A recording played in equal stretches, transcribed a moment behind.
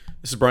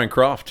This is Brian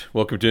Croft.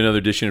 Welcome to another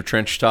edition of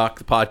Trench Talk,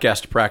 the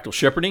podcast of Practical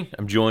Shepherding.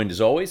 I'm joined, as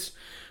always,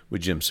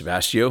 with Jim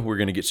Savastio. We're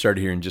going to get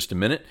started here in just a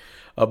minute.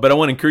 But I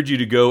want to encourage you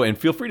to go and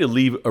feel free to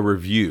leave a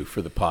review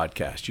for the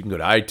podcast. You can go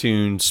to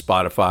iTunes,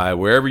 Spotify,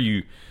 wherever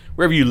you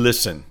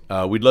listen.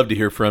 We'd love to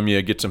hear from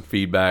you, get some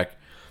feedback.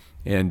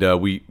 And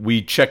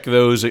we check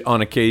those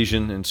on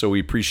occasion, and so we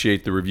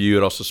appreciate the review.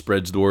 It also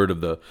spreads the word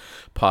of the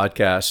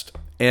podcast.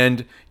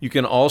 And you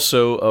can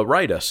also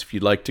write us if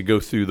you'd like to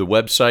go through the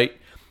website,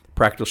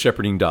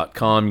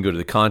 practicalshepherding.com. You go to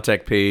the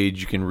contact page.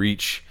 You can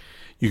reach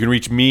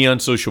me on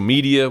social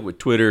media with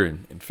Twitter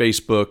and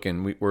Facebook,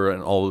 and we're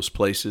in all those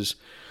places.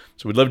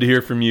 So we'd love to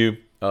hear from you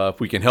if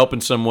we can help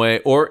in some way,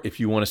 or if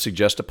you want to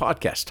suggest a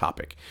podcast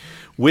topic,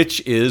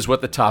 which is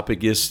what the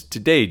topic is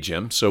today,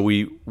 Jim. So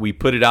we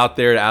put it out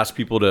there to ask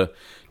people to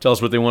tell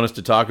us what they want us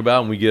to talk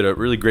about, and we get a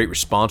really great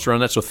response around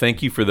that. So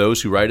thank you for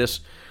those who write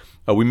us.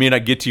 We may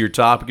not get to your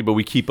topic, but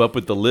we keep up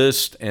with the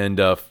list and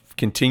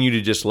continue to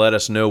just let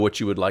us know what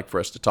you would like for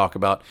us to talk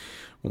about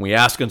when we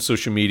ask on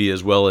social media,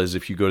 as well as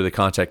if you go to the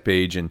contact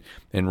page and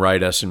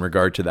write us in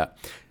regard to that.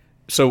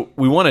 So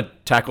we want to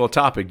tackle a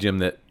topic, Jim,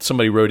 that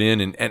somebody wrote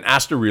in and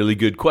asked a really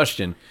good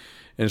question,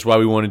 and it's why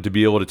we wanted to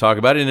be able to talk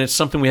about it, and it's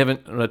something we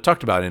haven't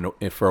talked about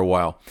for a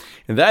while,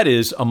 and that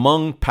is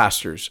among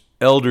pastors,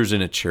 elders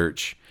in a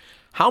church,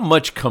 how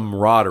much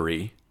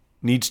camaraderie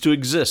needs to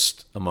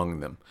exist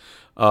among them.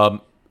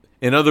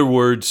 In other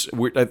words,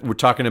 we're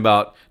talking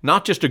about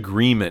not just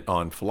agreement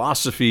on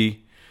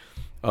philosophy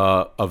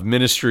of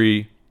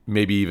ministry,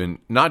 maybe even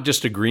not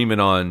just agreement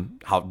on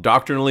how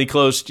doctrinally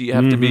close do you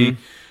have to be.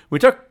 We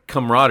talk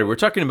camaraderie. We're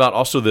talking about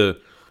also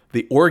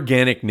the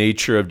organic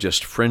nature of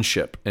just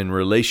friendship and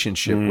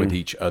relationship with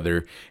each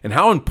other, and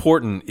how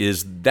important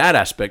is that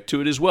aspect to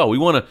it as well. We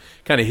want to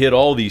kind of hit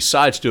all these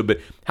sides to it, but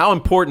how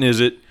important is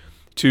it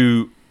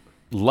to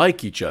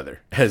like each other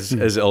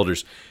as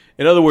elders?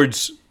 In other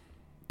words,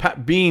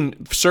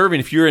 serving,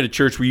 if you're in a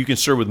church where you can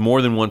serve with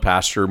more than one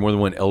pastor, more than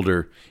one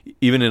elder,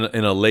 even in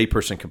a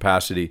layperson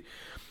capacity,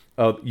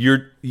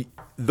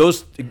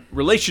 those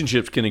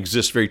relationships can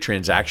exist very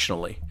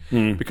transactionally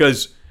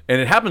because,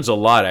 and it happens a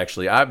lot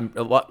actually.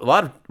 A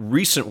lot of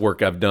recent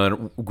work I've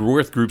done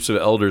with groups of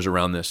elders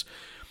around this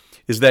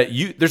is that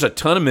there's a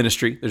ton of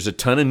ministry, there's a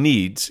ton of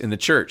needs in the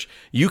church.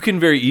 You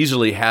can very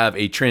easily have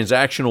a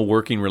transactional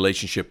working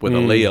relationship with a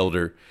lay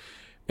elder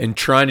and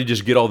trying to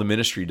just get all the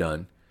ministry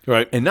done.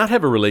 Right. And not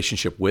have a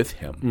relationship with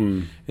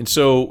him. And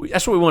so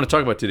that's what we want to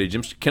talk about today,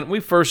 Jim. Can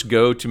we first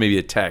go to maybe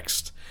a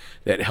text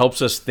that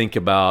helps us think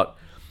about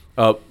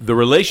the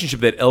relationship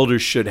that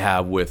elders should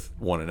have with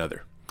one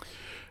another?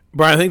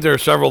 Brian, I think there are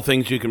several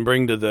things you can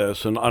bring to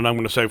this, and I'm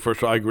going to say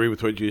first, I agree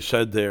with what you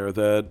said there,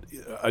 that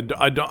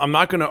I'm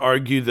not going to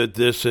argue that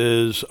this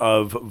is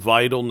of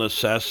vital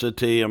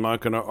necessity. I'm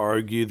not going to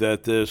argue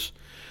that this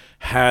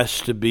has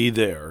to be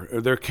there.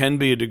 There can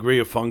be a degree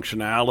of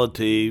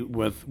functionality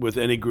with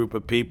any group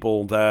of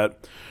people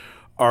that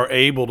are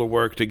able to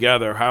work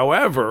together.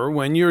 However,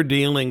 when you're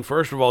dealing,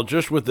 first of all,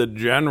 just with the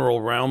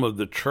general realm of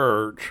the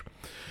church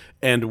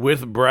and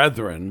with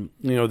brethren,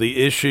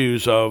 the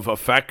issues of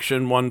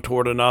affection one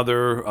toward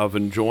another, of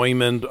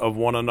enjoyment of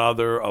one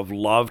another, of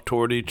love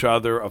toward each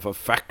other, of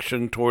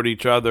affection toward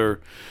each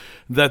other,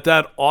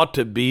 that ought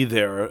to be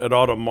there. It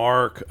ought to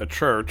mark a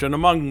church. And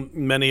among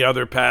many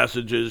other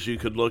passages you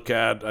could look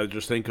at, I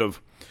just think of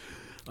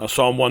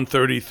Psalm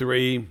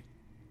 133,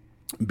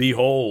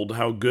 "Behold,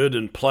 how good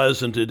and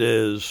pleasant it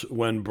is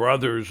when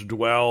brothers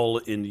dwell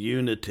in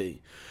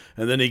unity."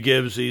 And then he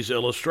gives these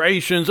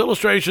illustrations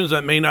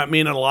that may not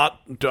mean a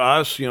lot to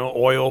us,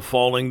 oil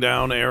falling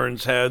down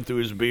Aaron's head through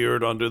his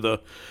beard under the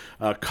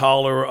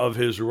collar of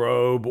his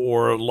robe,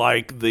 or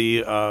like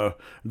the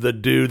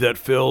dew that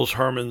fills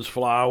Hermon's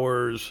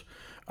flowers,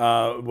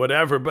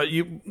 whatever. But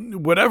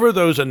whatever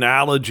those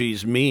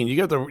analogies mean, you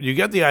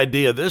get the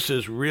idea. This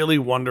is really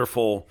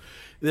wonderful.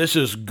 This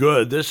is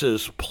good. This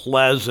is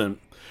pleasant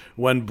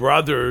when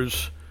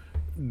brothers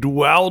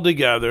dwell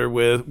together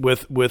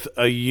with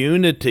a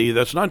unity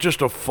that's not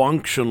just a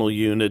functional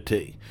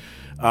unity.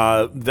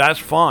 That's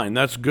fine,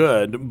 that's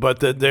good, but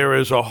that there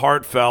is a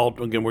heartfelt,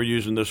 again, we're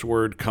using this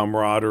word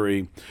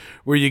camaraderie,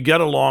 where you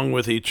get along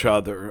with each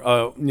other.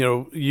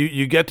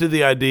 You get to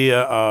the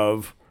idea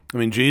of,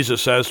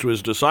 Jesus says to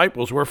his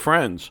disciples, we're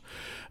friends.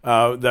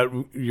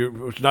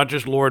 It's not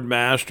just Lord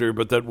Master,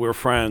 but that we're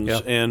friends.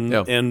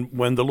 Yeah. And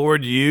when the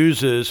Lord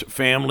uses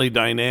family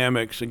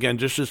dynamics, again,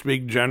 just to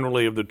speak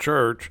generally of the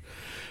church,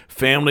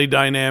 family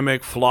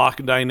dynamic,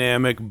 flock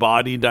dynamic,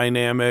 body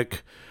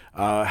dynamic,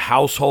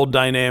 household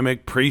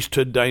dynamic,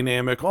 priesthood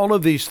dynamic, all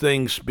of these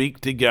things speak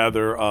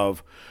together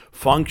of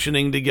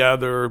functioning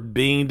together,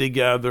 being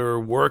together,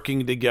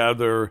 working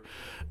together,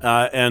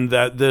 and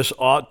that this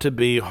ought to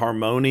be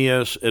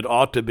harmonious, it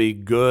ought to be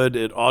good,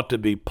 it ought to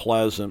be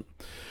pleasant.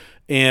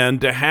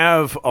 And to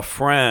have a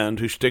friend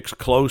who sticks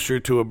closer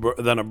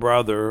than a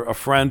brother, a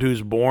friend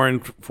who's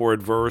born for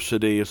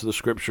adversity, as the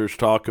scriptures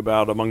talk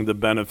about among the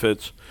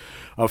benefits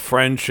of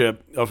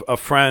friendship, a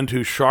friend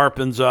who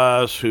sharpens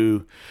us,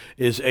 who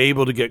is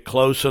able to get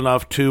close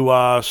enough to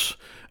us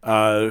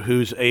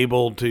who's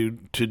able to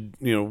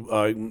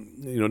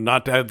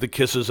not to have the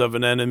kisses of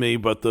an enemy,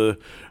 but the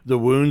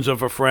wounds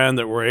of a friend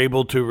that we're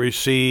able to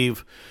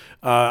receive.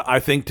 I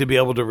think to be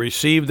able to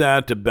receive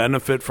that, to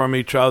benefit from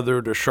each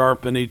other, to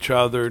sharpen each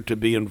other, to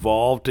be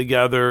involved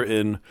together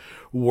in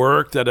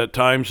work that at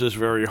times is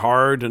very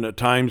hard and at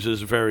times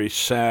is very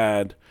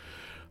sad.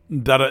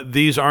 That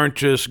these aren't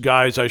just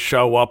guys I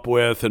show up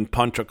with and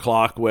punch a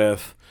clock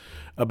with,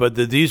 but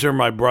that these are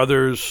my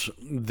brothers,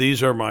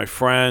 these are my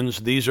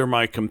friends, these are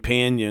my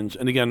companions.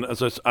 And again,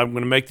 I'm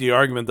going to make the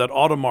argument that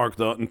ought to mark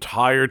the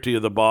entirety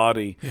of the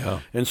body,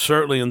 and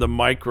certainly in the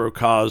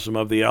microcosm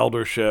of the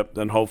eldership,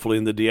 and hopefully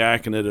in the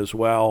diaconate as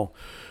well,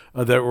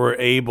 that we're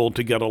able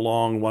to get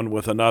along one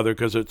with another,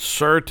 because it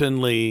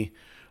certainly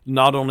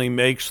not only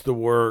makes the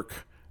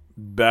work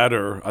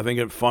better, I think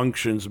it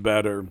functions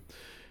better.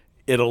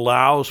 It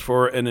allows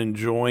for an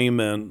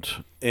enjoyment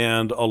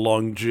and a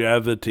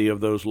longevity of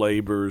those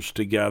labors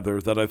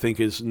together that I think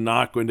is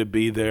not going to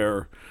be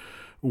there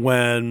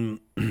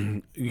when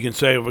you can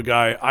say of a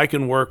guy, I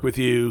can work with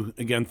you.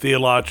 Again,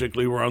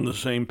 theologically, we're on the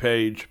same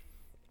page,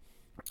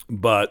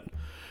 but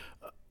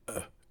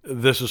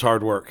this is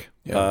hard work,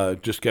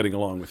 just getting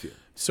along with you.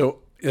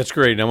 So that's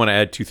great. And I want to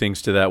add two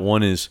things to that.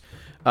 One is,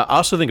 I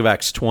also think of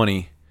Acts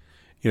 20.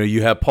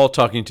 You have Paul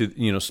talking to,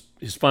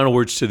 his final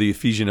words to the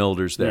Ephesian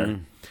elders there.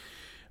 Mm-hmm.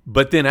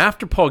 But then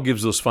after Paul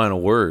gives those final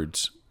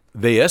words,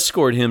 they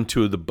escort him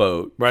to the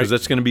boat, because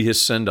that's going to be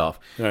his send-off.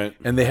 Right.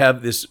 And they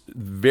have this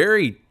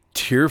very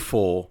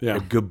tearful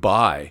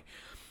goodbye.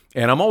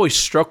 And I'm always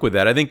struck with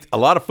that. I think a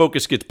lot of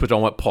focus gets put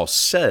on what Paul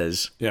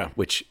says,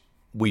 which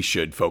we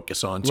should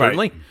focus on,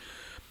 certainly. Right.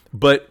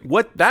 But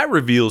what that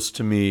reveals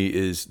to me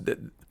is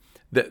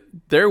that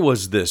there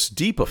was this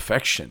deep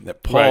affection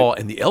that Paul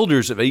and the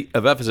elders of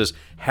Ephesus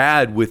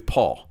had with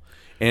Paul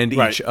and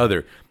each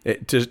other.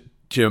 Just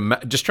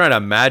trying to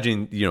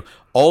imagine,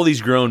 all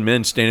these grown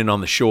men standing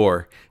on the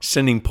shore,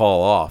 sending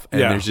Paul off,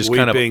 and there's just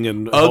kind of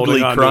ugly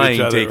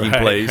crying taking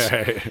place.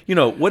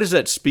 What does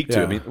that speak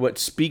to? I mean, what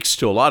speaks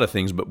to a lot of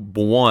things, but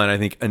one, I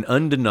think, an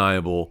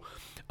undeniable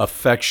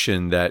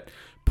affection that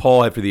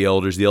Paul had for the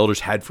elders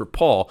had for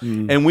Paul,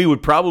 and we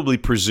would probably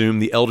presume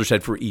the elders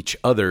had for each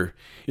other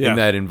in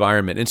that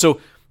environment. And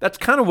so that's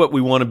kind of what we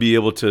want to be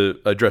able to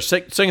address.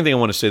 Second thing I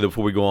want to say, though,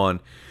 before we go on,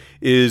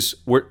 is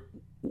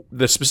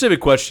the specific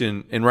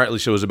question, and rightly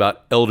so, is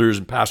about elders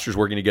and pastors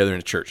working together in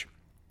a church.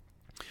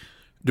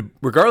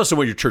 Regardless of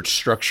what your church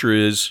structure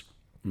is,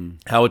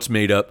 how it's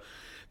made up,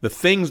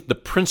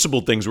 the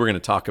principal things we're going to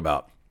talk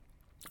about,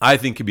 I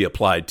think can be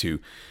applied to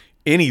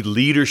any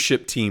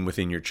leadership team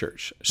within your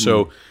church.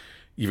 So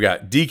you've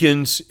got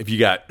deacons, if you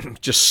got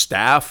just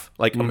staff,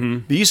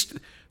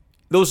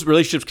 those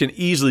relationships can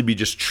easily be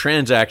just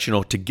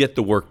transactional to get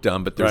the work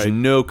done, but there's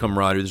no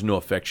camaraderie, there's no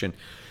affection.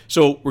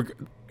 So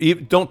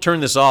don't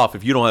turn this off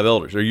if you don't have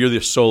elders or you're the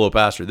solo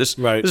pastor. This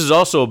is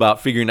also about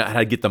figuring out how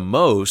to get the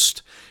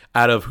most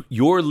out of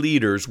your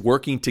leaders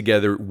working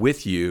together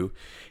with you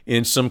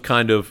in some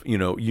kind of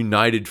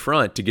united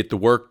front to get the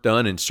work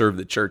done and serve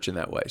the church in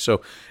that way.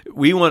 So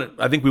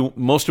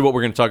most of what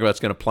we're going to talk about is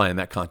going to apply in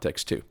that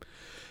context too.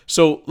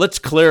 So let's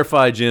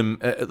clarify, Jim.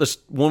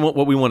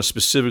 What we want to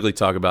specifically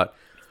talk about.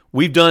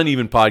 We've done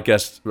even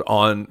podcasts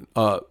on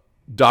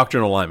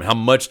doctrinal alignment, how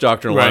much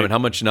doctrinal alignment, how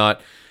much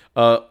not.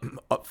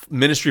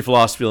 Ministry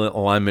philosophy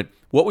alignment.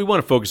 What we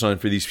want to focus on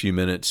for these few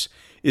minutes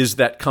is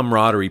that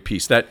camaraderie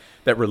piece, that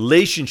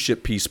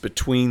relationship piece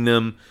between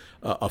them,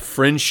 a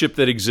friendship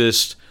that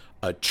exists,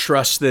 a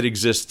trust that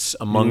exists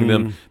among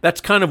them.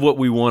 That's kind of what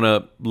we want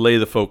to lay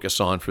the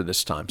focus on for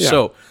this time. Yeah.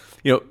 So,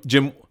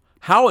 Jim,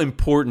 how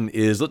important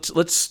is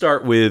let's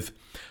start with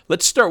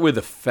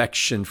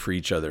affection for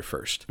each other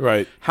first.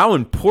 Right. How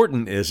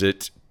important is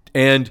it,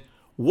 and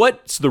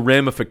what's the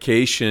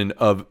ramification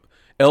of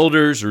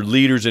elders or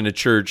leaders in a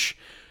church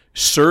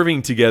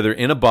serving together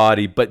in a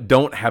body but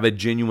don't have a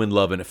genuine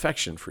love and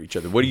affection for each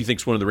other? What do you think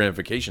is one of the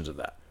ramifications of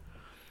that?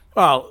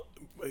 Well,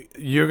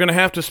 you're going to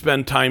have to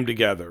spend time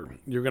together.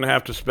 You're going to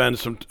have to spend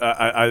some.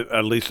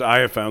 At least I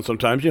have found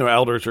sometimes.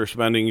 Elders are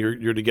spending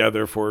you're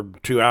together for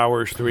 2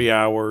 hours, 3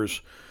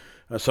 hours,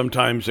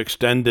 sometimes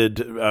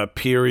extended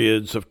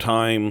periods of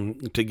time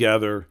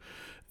together.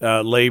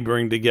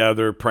 Laboring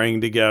together, praying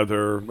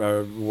together,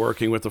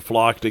 working with the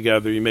flock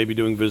together. You may be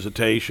doing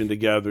visitation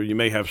together. You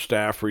may have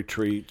staff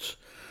retreats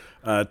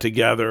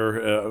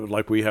together,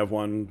 like we have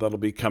one that'll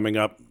be coming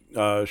up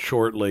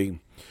shortly.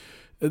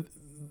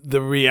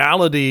 The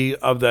reality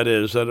of that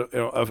is that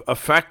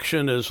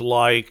affection is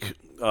like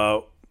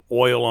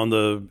oil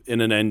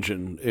in an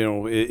engine.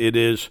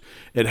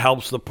 It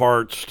helps the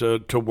parts to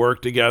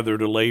work together,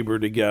 to labor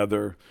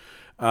together.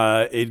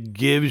 It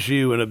gives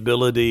you an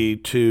ability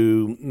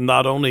to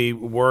not only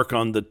work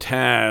on the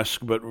task,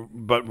 but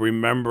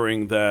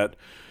remembering that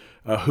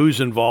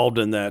who's involved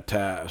in that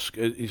task.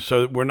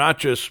 So we're not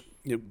just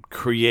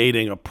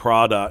creating a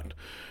product.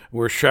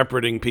 We're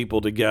shepherding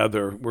people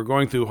together. We're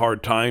going through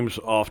hard times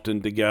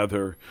often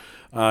together.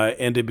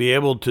 And to be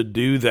able to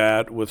do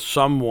that with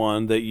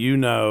someone that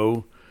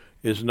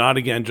is not,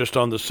 again, just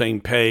on the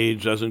same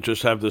page, doesn't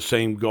just have the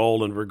same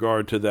goal in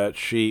regard to that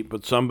sheep,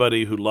 but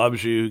somebody who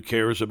loves you, who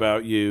cares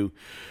about you,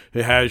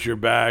 who has your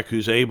back,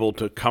 who's able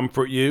to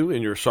comfort you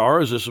in your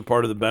sorrows. This is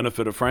part of the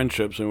benefit of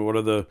friendships. And what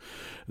are the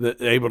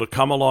able to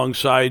come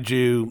alongside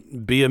you,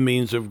 be a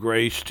means of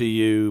grace to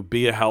you,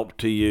 be a help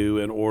to you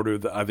in order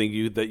that I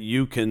think that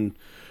you can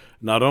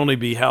not only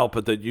be help,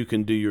 but that you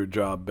can do your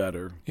job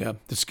better. Yeah,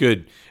 that's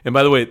good. And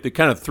by the way, the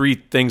kind of three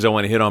things I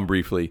want to hit on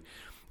briefly: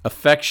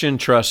 affection,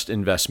 trust,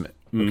 investment.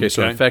 Okay,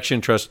 so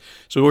affection, trust.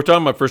 So we're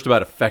talking about first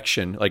about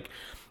affection,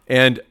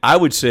 and I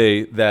would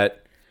say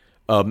that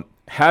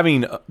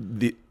having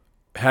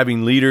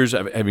leaders,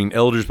 having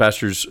elders,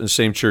 pastors in the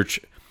same church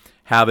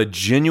have a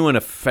genuine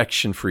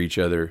affection for each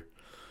other.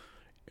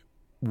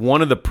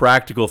 One of the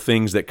practical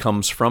things that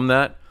comes from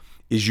that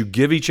is you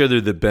give each other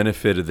the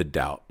benefit of the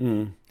doubt.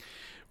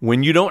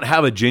 When you don't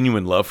have a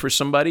genuine love for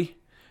somebody,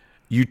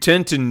 you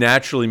tend to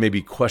naturally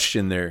maybe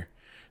question their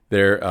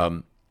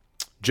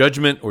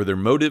judgment or their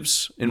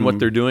motives in what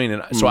they're doing.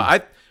 And so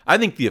I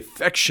think the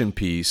affection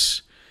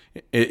piece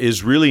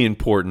is really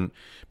important,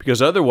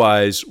 because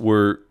otherwise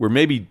we're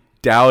maybe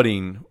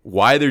doubting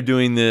why they're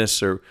doing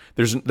this, or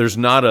there's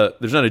not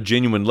a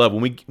genuine love.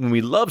 When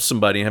we love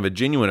somebody and have a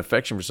genuine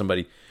affection for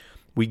somebody,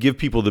 we give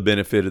people the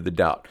benefit of the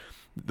doubt.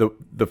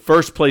 The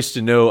first place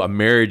to know a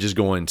marriage is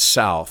going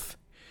south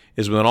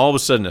is when all of a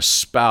sudden a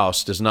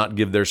spouse does not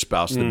give their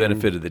spouse the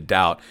benefit of the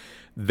doubt.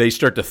 They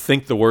start to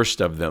think the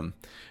worst of them.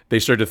 They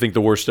start to think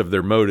the worst of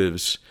their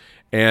motives,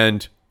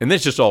 and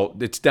it's just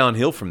it's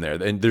downhill from there.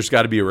 And there's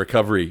got to be a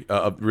recovery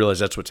realize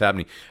that's what's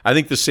happening. I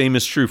think the same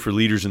is true for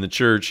leaders in the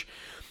church.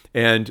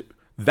 And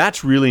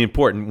that's really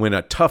important when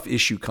a tough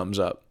issue comes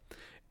up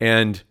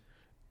and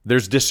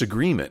there's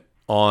disagreement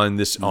on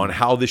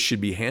how this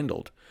should be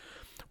handled.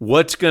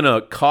 What's going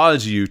to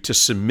cause you to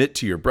submit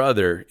to your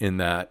brother in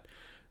that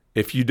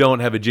if you don't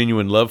have a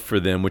genuine love for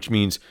them, which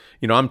means,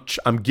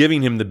 I'm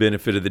giving him the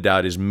benefit of the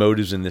doubt, his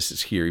motives in this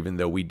is here, even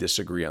though we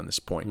disagree on this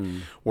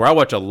point. Where I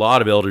watch a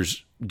lot of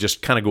elders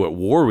just kind of go at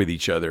war with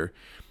each other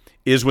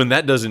is when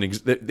that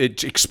doesn't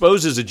it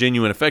exposes a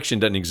genuine affection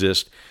doesn't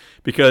exist,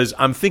 because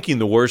I'm thinking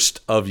the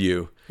worst of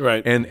you,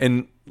 right?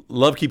 And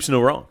love keeps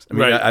no wrongs. I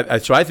mean,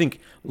 so I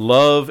think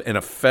love and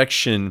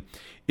affection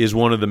is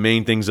one of the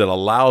main things that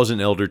allows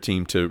an elder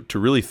team to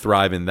really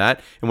thrive in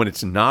that. And when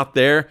it's not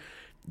there,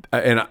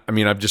 and I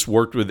mean, I've just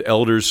worked with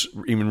elders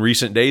even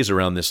recent days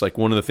around this. Like,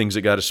 one of the things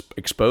that got us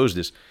exposed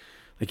is,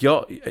 like,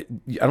 y'all,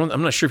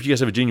 I'm not sure if you guys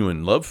have a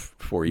genuine love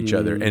for each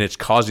other, and it's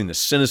causing the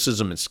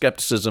cynicism and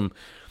skepticism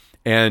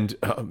and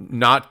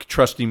not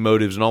trusting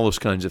motives and all those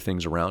kinds of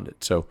things around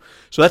it. So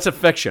that's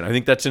affection. I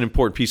think that's an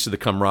important piece of the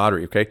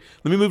camaraderie, okay?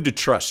 Let me move to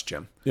trust,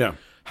 Jim. Yeah.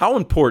 How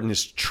important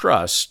is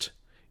trust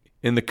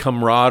in the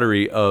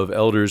camaraderie of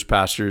elders,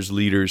 pastors,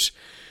 leaders?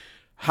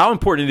 How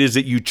important it is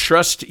that you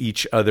trust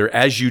each other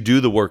as you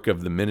do the work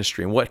of the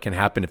ministry, and what can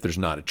happen if there's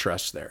not a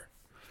trust there?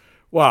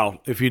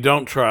 Well, if you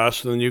don't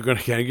trust, then you're going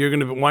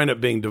to wind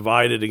up being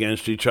divided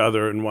against each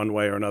other in one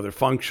way or another.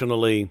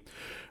 Functionally,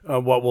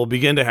 what will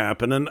begin to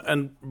happen,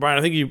 and Brian,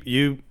 I think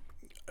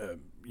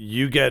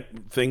you get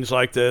things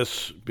like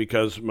this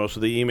because most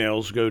of the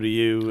emails go to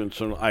you, and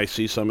so I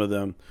see some of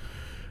them,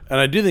 and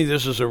I do think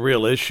this is a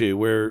real issue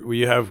where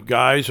you have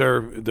guys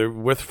they're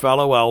with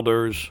fellow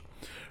elders.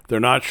 They're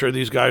not sure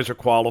these guys are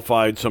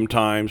qualified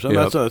sometimes, and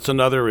that's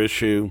another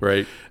issue.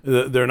 Right.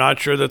 They're not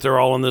sure that they're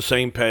all on the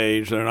same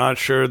page. They're not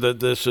sure that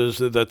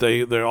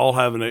they all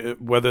have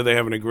whether they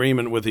have an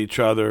agreement with each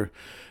other.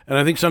 And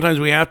I think sometimes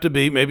we have to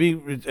be,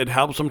 maybe it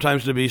helps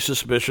sometimes to be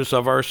suspicious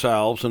of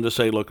ourselves and to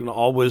say, look,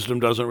 all wisdom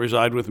doesn't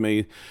reside with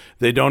me.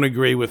 They don't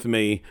agree with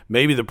me.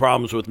 Maybe the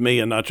problem's with me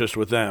and not just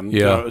with them.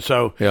 Yeah.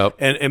 So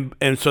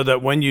and so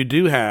that when you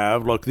do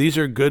have, look, these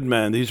are good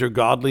men, these are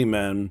godly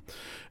men.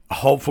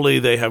 Hopefully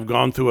they have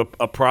gone through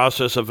a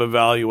process of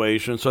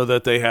evaluation so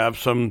that they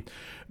have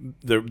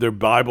their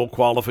Bible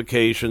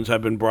qualifications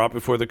have been brought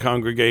before the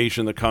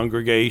congregation. The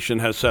congregation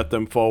has set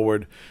them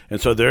forward.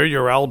 And so they're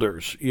your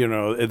elders.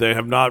 They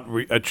have not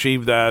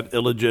achieved that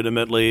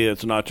illegitimately.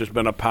 It's not just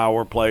been a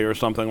power play or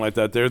something like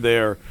that. They're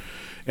there.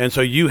 And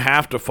so you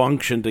have to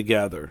function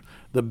together.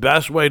 The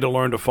best way to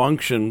learn to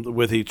function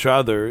with each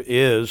other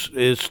is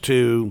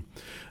to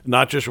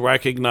not just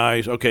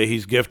recognize, okay,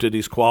 he's gifted,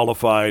 he's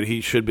qualified,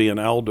 he should be an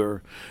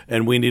elder,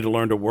 and we need to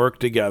learn to work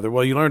together.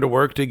 Well, you learn to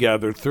work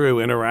together through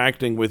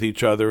interacting with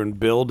each other and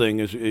building,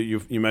 as you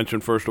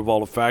mentioned, first of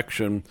all,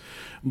 affection,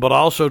 but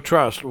also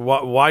trust.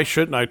 Why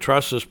shouldn't I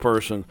trust this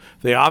person?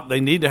 They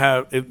need to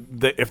have,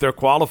 if they're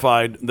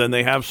qualified, then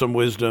they have some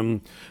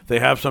wisdom, they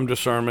have some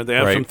discernment, they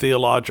have some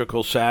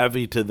theological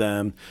savvy to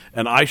them,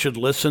 and I should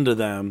listen to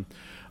them.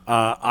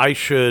 I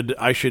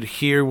should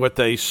hear what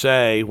they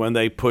say when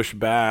they push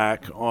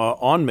back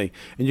on me.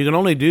 And you can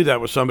only do that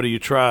with somebody you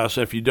trust.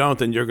 If you don't,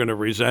 then you're going to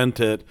resent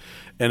it,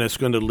 and it's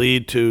going to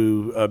lead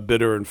to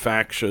bitter and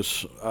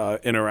factious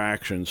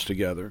interactions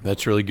together.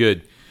 That's really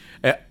good.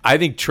 I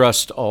think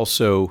trust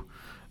also,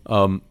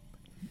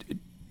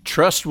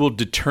 trust will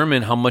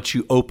determine how much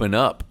you open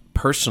up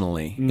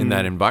personally in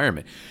that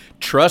environment.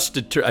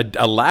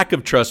 a lack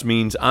of trust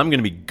means I'm going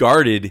to be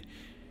guarded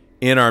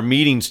in our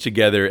meetings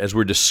together as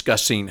we're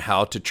discussing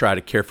how to try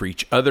to care for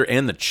each other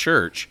and the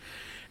church,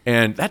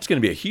 and that's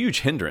going to be a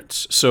huge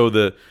hindrance. So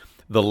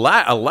a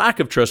lack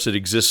of trust that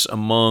exists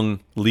among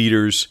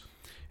leaders,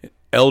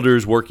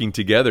 elders working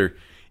together,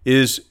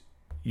 is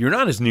you're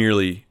not as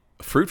nearly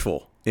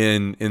fruitful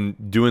in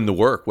doing the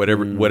work,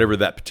 whatever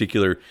that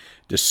particular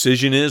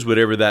decision is,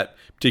 whatever that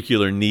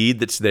particular need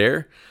that's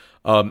there.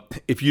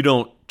 If you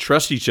don't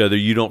trust each other,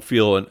 you don't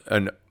feel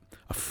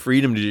a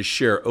freedom to just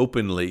share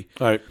openly.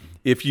 Right.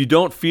 If you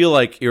don't feel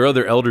like your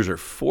other elders are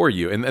for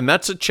you, and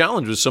that's a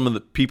challenge with some of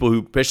the people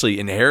who especially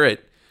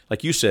inherit,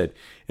 like you said,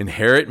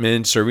 inherit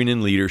men serving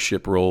in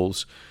leadership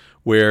roles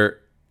where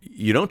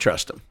you don't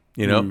trust them.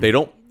 They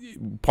don't.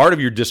 Part of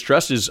your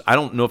distrust is, I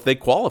don't know if they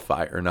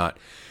qualify or not.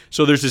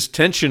 So there's this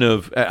tension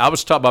of, I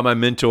was taught by my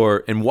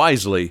mentor, and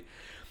wisely,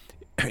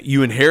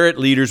 you inherit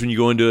leaders when you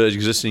go into an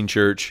existing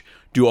church.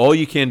 Do all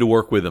you can to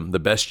work with them the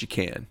best you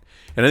can.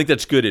 And I think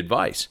that's good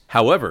advice.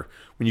 However,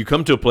 when you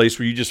come to a place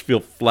where you just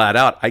feel flat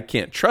out, I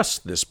can't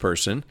trust this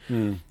person,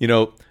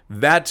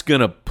 that's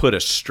going to put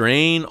a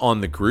strain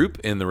on the group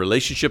and the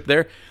relationship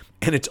there.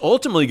 And it's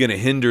ultimately going to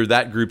hinder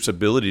that group's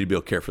ability to be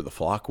able to care for the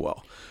flock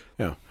well.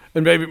 Yeah.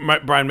 And maybe,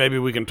 Brian, maybe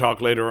we can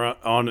talk later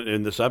on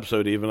in this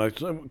episode even,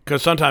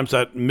 because sometimes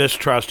that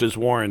mistrust is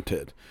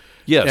warranted.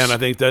 Yes. And I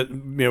think that,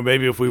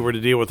 maybe if we were to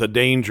deal with the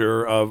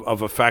danger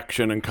of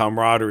affection and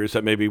camaraderie, is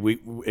that maybe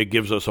it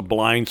gives us a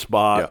blind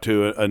spot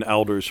to an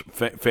elder's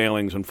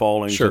failings and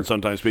fallings. Sure. And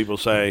sometimes people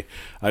say,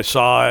 I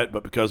saw it,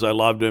 but because I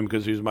loved him,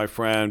 because he was my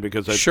friend,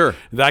 Sure.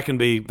 that can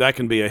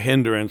be a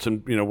hindrance.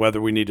 And,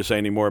 whether we need to say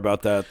any more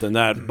about that than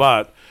that.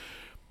 But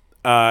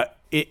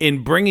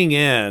in bringing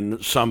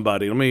in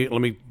somebody, let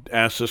me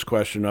ask this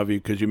question of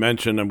you, because you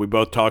mentioned, and we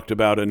both talked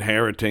about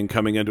inheriting,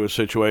 coming into a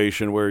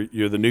situation where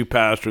you're the new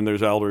pastor and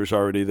there's elders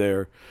already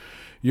there.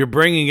 You're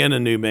bringing in a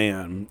new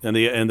man, and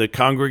the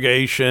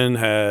congregation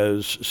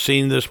has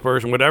seen this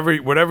person,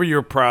 whatever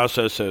your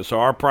process is. So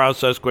our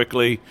process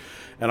quickly,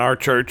 and our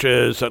church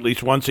is at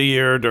least once a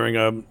year during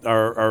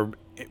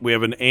we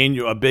have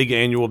a big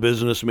annual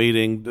business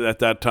meeting. At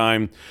that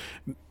time,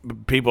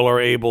 people are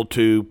able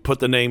to put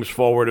the names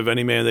forward of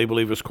any man they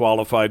believe is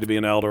qualified to be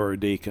an elder or a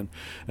deacon,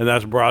 and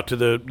that's brought to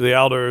the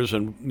elders,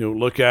 and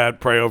look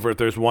at, pray over. If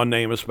there's one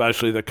name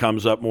especially that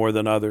comes up more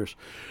than others,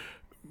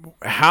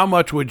 how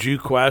much would you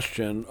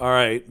question? All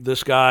right,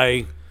 this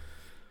guy.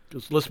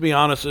 Because let's be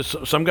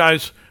honest, some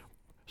guys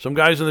in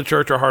the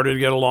church are harder to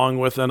get along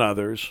with than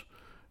others.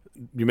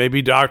 You may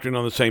be doctrine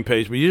on the same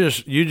page, but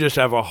you just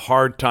have a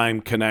hard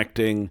time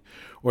connecting,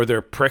 or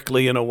they're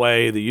prickly in a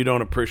way that you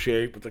don't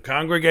appreciate. But the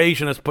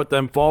congregation has put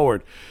them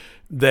forward.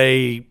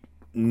 They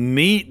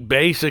meet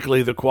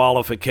basically the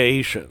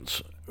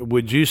qualifications.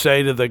 Would you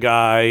say to the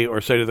guy,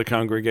 or say to the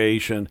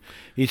congregation,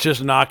 he's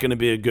just not going to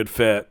be a good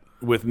fit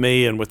with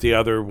me and with the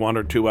other one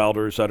or two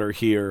elders that are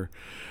here?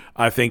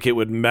 I think it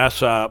would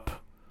mess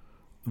up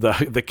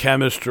the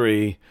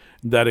chemistry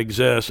that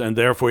exists, and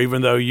therefore,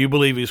 even though you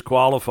believe he's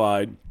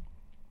qualified,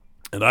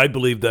 and I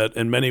believe that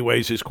in many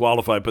ways he's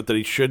qualified, but that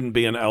he shouldn't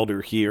be an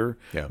elder here.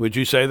 Yeah. Would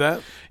you say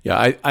that?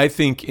 Yeah, I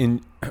think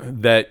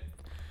that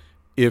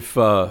if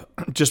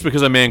just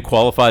because a man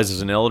qualifies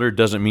as an elder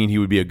doesn't mean he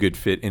would be a good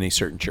fit in a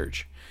certain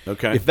church.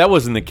 Okay. If that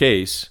wasn't the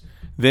case,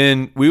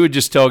 then we would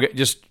just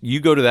you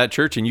go to that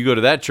church and you go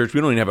to that church.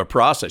 We don't even have a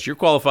process. You're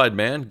qualified,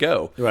 man.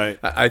 Go. Right.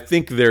 I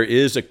think there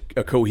is a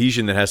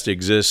cohesion that has to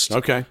exist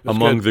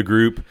among good. the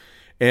group.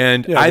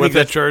 And I think with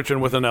the church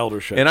and with an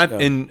eldership, and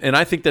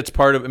I think that's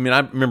part of. I mean,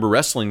 I remember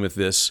wrestling with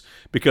this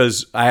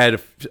because I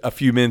had a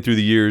few men through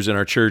the years in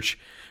our church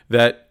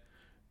that,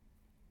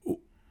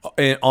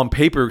 on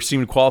paper,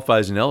 seemed to qualify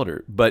as an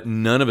elder, but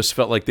none of us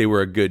felt like they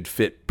were a good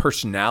fit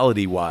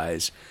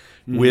personality-wise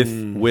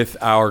with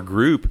our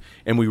group.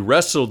 And we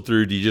wrestled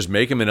through: do you just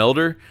make him an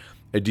elder?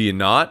 Do you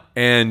not?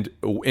 And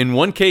in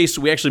one case,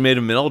 we actually made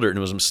him an elder, and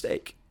it was a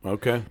mistake.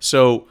 Okay.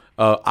 So.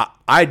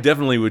 I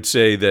definitely would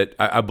say that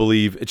I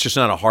believe it's just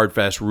not a hard,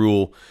 fast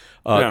rule.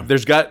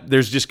 There's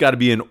just got to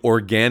be an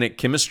organic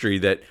chemistry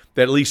that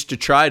at least to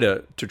try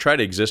to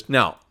exist.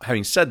 Now,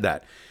 having said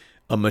that,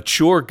 a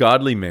mature,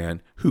 godly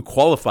man who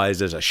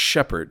qualifies as a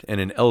shepherd and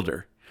an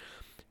elder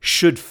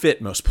should fit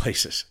most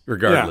places,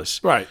 regardless.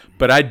 Yeah, right.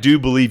 But I do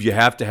believe you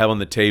have to have on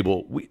the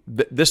table.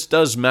 This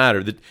does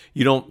matter. That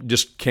you don't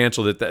just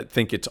cancel that.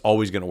 Think it's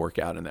always going to work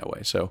out in that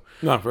way. So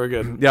no, very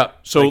good. Yeah.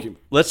 So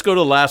let's go to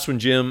the last one,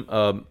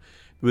 Jim.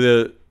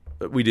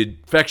 We did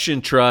affection,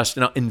 trust,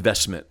 and now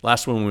investment.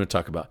 Last one we want to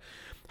talk about.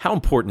 How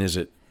important is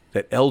it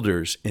that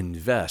elders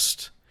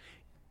invest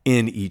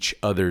in each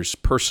other's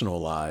personal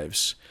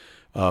lives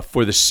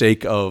for the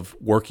sake of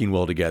working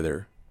well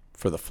together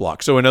for the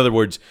flock? So in other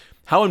words,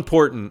 how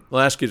important,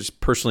 I'll ask it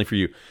personally for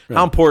you,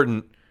 how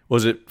important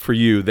was it for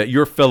you that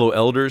your fellow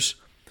elders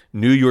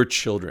knew your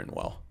children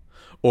well,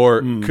 or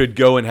could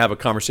go and have a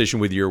conversation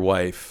with your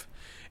wife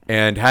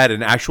and had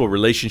an actual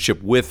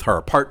relationship with her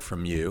apart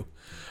from you?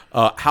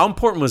 How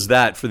important was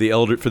that for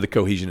the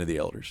cohesion of the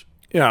elders?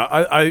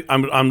 Yeah,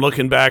 I'm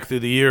looking back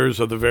through the years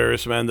of the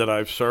various men that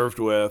I've served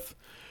with.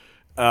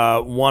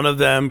 One of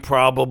them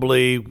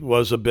probably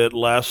was a bit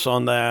less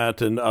on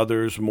that, and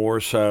others more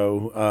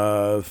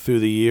so through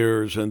the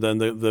years. And then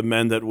the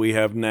men that we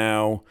have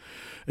now,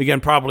 again,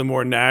 probably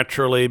more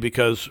naturally,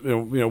 because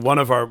one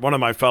of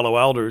my fellow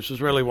elders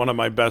is really one of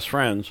my best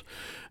friends,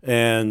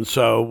 and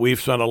so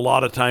we've spent a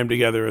lot of time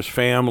together as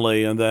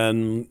family. And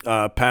then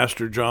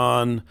Pastor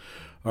John,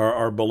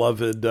 our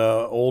beloved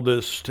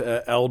oldest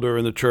elder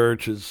in the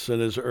church, is in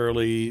his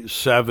early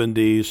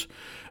 70s.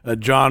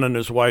 John and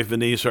his wife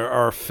Denise are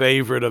our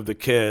favorite of the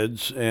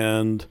kids,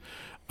 and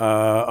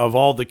of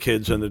all the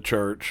kids in the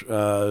church,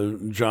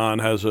 John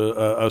has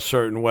a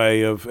certain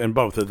way of, and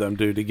both of them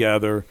do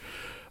together,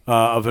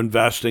 of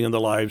investing in the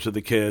lives of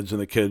the kids, and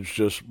the kids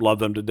just love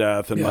them to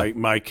death, and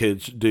my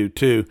kids do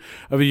too.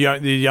 The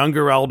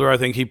younger elder, I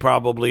think he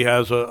probably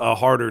has a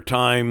harder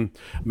time.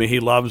 I mean, he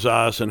loves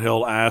us and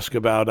he'll ask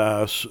about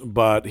us,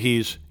 but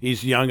he's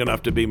young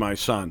enough to be my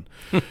son,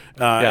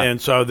 and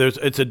so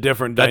it's a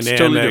different dynamic. That's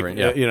totally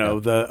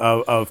different.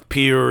 Of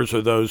peers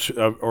or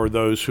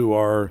those who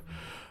are.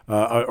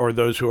 Or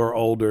those who are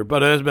older, but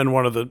that's been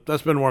one of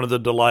the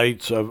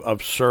delights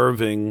of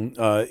serving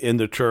in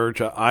the church.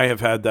 I have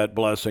had that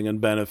blessing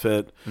and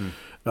benefit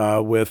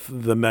with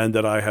the men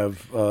that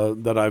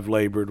I've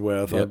labored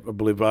with. Yep. I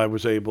believe I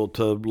was able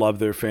to love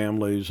their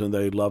families, and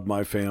they loved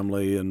my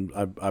family, and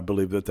I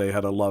believe that they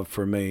had a love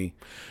for me.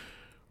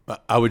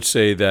 I would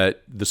say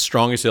that the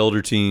strongest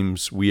elder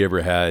teams we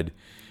ever had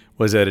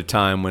was at a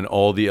time when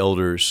all the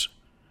elders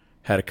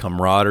had a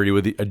camaraderie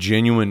with a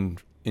genuine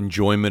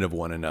enjoyment of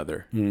one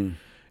another,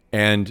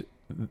 and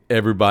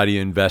everybody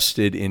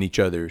invested in each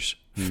other's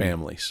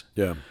families.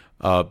 Yeah,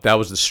 that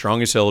was the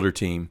strongest elder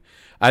team.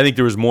 I think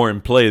there was more in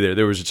play there.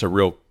 There was just a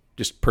real,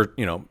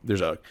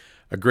 there's a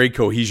great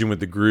cohesion with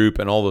the group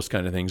and all those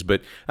kind of things.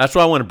 But that's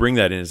why I want to bring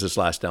that in as this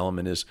last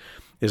element is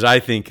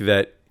I think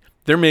that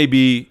there may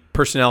be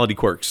personality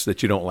quirks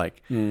that you don't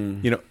like.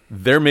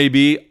 There may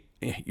be.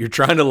 You're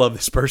trying to love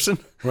this person,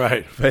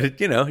 right? But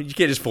you can't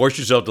just force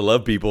yourself to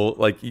love people.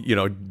 Like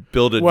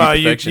build a deep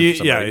affection for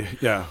somebody.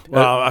 Yeah.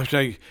 Well,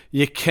 actually,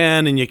 you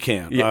can and you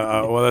can't.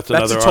 Well, that's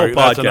its whole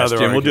podcast,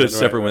 Jim. We'll do a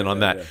separate one on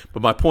that. Yeah.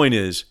 But my point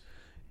is,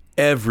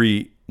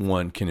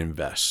 everyone can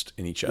invest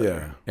in each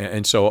other,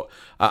 and so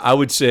I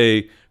would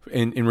say,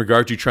 in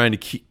regard to trying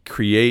to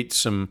create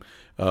some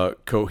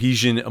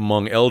cohesion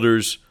among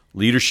elders,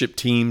 leadership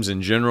teams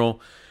in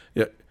general.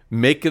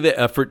 Make the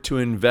effort to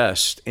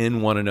invest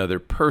in one another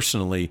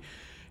personally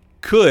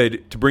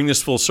could, to bring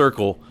this full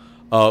circle,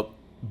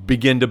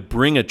 begin to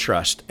bring a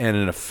trust and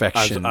an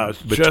affection I was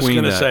between just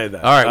going to say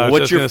that. All right,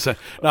 what's your so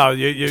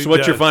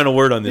what's your final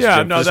word on this? Yeah,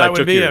 Jim? no, that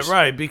would be it,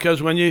 right?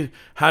 Because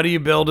how do you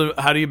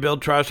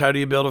build trust? How do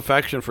you build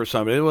affection for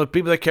somebody? Well,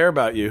 people that care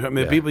about you. I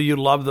mean, the people you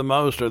love the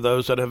most are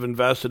those that have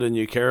invested in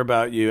you, care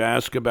about you,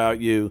 ask about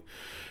you,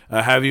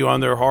 have you on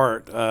their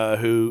heart,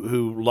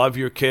 who love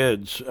your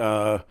kids.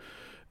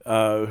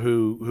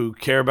 Who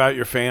care about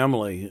your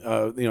family,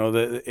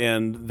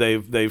 and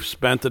they've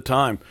spent the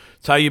time.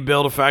 It's how you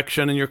build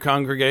affection in your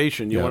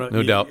congregation.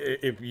 No doubt.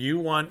 If you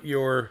want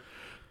your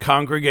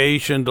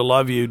congregation to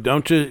love you,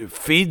 don't you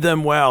feed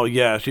them well?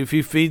 Yes, if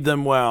you feed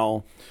them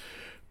well,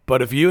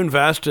 but if you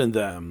invest in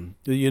them,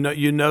 you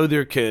know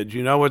their kids,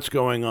 you know what's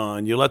going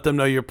on. You let them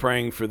know you're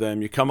praying for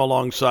them. You come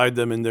alongside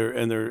them in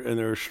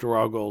their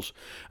struggles,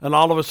 and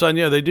all of a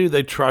sudden,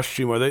 they trust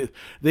you more. They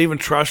even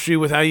trust you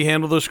with how you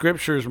handle the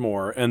scriptures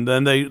more, and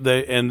then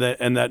and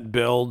that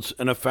builds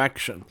an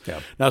affection.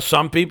 Yeah. Now,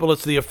 some people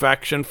it's the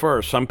affection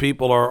first. Some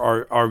people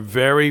are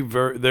very,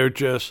 very, they're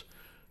just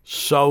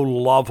so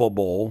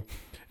lovable.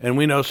 And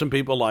we know some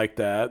people like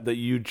that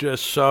you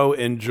just so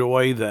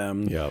enjoy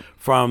them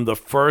from the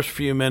first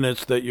few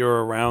minutes that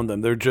you're around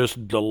them. They're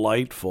just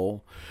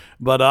delightful.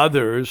 But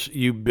others,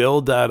 you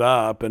build that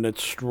up, and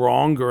it's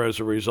stronger as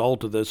a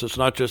result of this. It's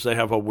not just they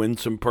have a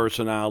winsome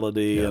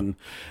personality and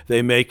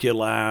they make you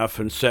laugh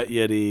and set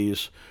you at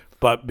ease,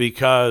 but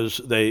because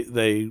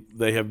they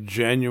have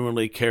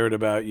genuinely cared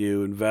about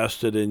you,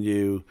 invested in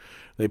you,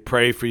 they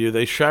pray for you,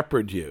 they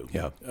shepherd you.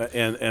 Yeah.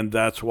 And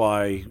that's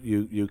why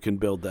you can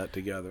build that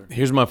together.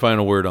 Here's my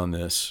final word on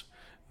this,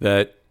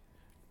 that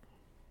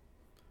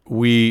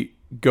we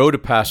go to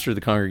pastor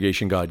the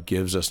congregation God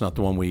gives us, not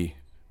the one we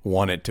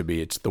want it to be.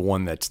 It's the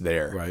one that's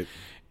there. Right.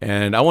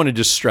 And I want to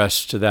just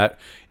stress to that,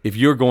 if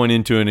you're going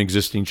into an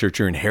existing church,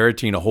 you're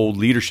inheriting a whole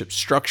leadership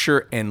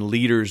structure and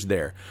leaders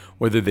there,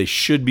 whether they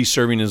should be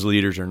serving as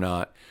leaders or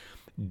not.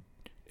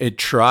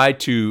 Try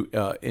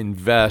to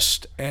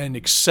invest and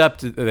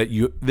accept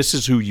that this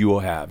is who you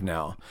will have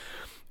now.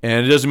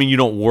 And it doesn't mean you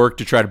don't work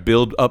to try to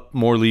build up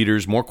more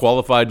leaders, more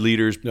qualified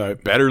leaders,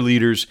 better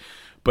leaders.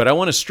 But I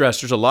want to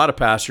stress there's a lot of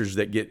pastors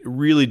that get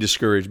really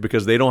discouraged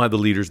because they don't have the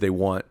leaders they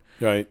want.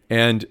 Right.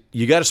 And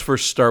you got to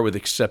first start with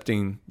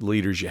accepting the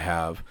leaders you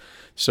have.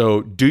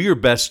 So do your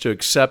best to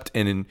accept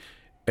and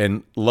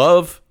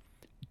love,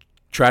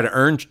 try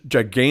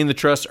to gain the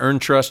trust, earn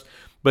trust,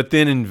 but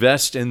then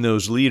invest in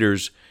those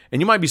leaders.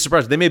 And you might be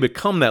surprised. They may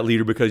become that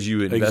leader because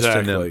you invest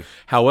in them.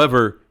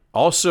 However,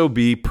 also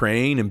be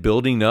praying and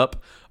building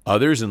up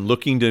others and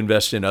looking to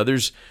invest in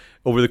others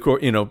over the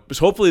course.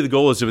 Hopefully the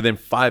goal is that within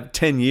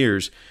 5-10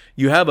 years,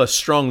 you have a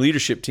strong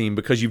leadership team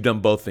because you've done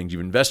both things.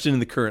 You've invested in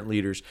the current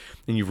leaders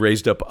and you've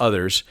raised up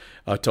others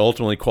to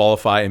ultimately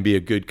qualify and be a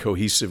good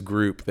cohesive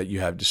group that you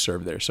have to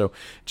serve there. So,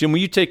 Jim, will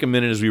you take a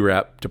minute as we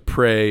wrap to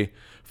pray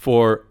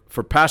for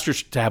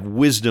pastors to have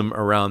wisdom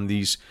around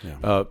these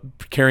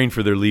caring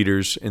for their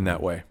leaders in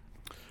that way?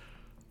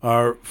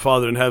 Our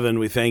Father in heaven,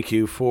 we thank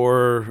you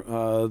for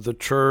the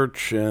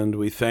church, and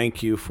we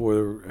thank you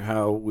for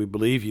how we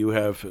believe you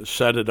have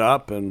set it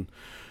up and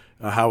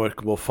how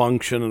it will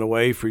function in a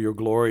way for your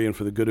glory and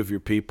for the good of your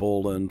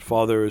people. And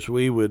Father, as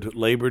we would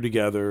labor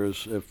together,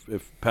 as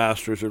if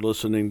pastors are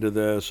listening to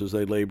this, as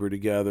they labor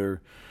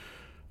together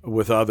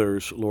with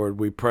others, Lord,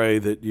 we pray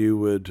that you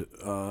would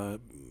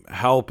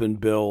help and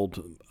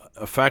build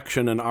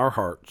affection in our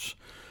hearts,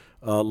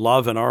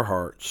 love in our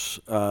hearts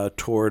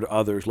toward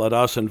others. Let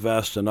us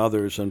invest in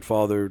others, and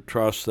Father,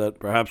 trust that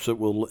perhaps it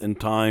will in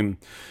time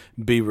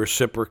be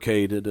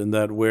reciprocated, and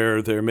that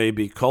where there may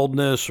be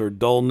coldness or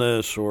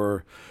dullness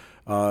or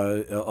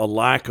a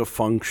lack of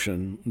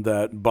function,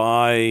 that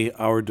by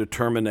our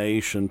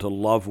determination to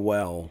love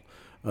well,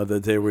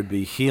 that there would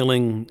be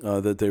healing,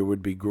 that there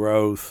would be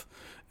growth,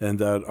 and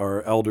that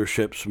our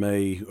elderships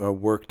may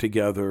work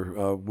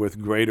together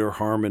with greater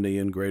harmony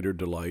and greater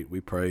delight. We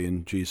pray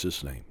in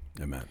Jesus' name.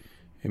 Amen.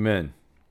 Amen.